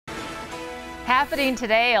Happening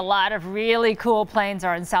today, a lot of really cool planes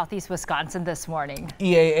are in southeast Wisconsin this morning.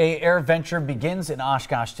 EAA Airventure begins in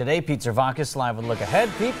Oshkosh today. Pete Zervakis live with a look ahead.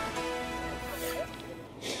 Pete?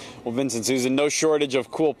 Well, Vince and Susan, no shortage of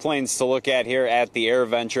cool planes to look at here at the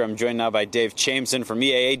Airventure. I'm joined now by Dave Chamson from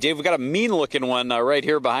EAA. Dave, we've got a mean-looking one right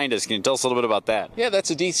here behind us. Can you tell us a little bit about that? Yeah,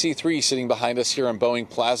 that's a DC-3 sitting behind us here on Boeing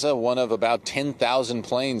Plaza, one of about 10,000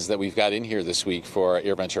 planes that we've got in here this week for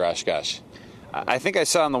Airventure Oshkosh. I think I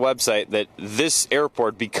saw on the website that this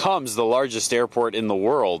airport becomes the largest airport in the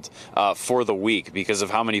world for the week because of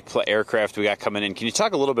how many aircraft we got coming in. Can you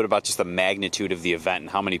talk a little bit about just the magnitude of the event and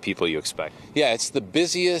how many people you expect? Yeah, it's the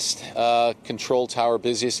busiest control tower,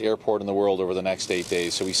 busiest airport in the world over the next 8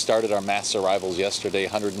 days. So we started our mass arrivals yesterday,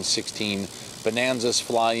 116 Bonanzas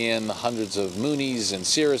fly in, hundreds of Moonies and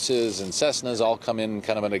Cirruses and Cessnas all come in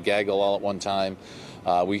kind of in a gaggle all at one time.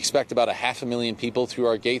 We expect about 500,000 people through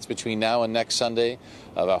our gates between now and next Sunday,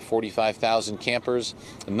 about 45,000 campers.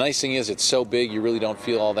 The nice thing is it's so big you really don't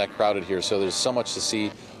feel all that crowded here, so there's so much to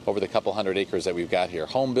see over the couple hundred acres that we've got here.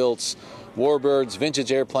 Home builts, warbirds,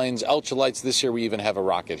 vintage airplanes, ultralights. This year we even have a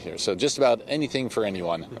rocket here, so just about anything for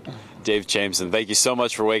anyone. Dave Chamson, thank you so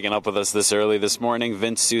much for waking up with us this early this morning.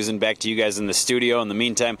 Vince, Susan, back to you guys in the studio. In the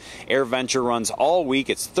meantime, Airventure runs all week.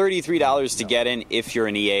 It's $33 to get in if you're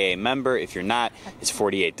an EAA member. If you're not, it's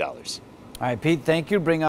 $48. All right, Pete, thank you. Bring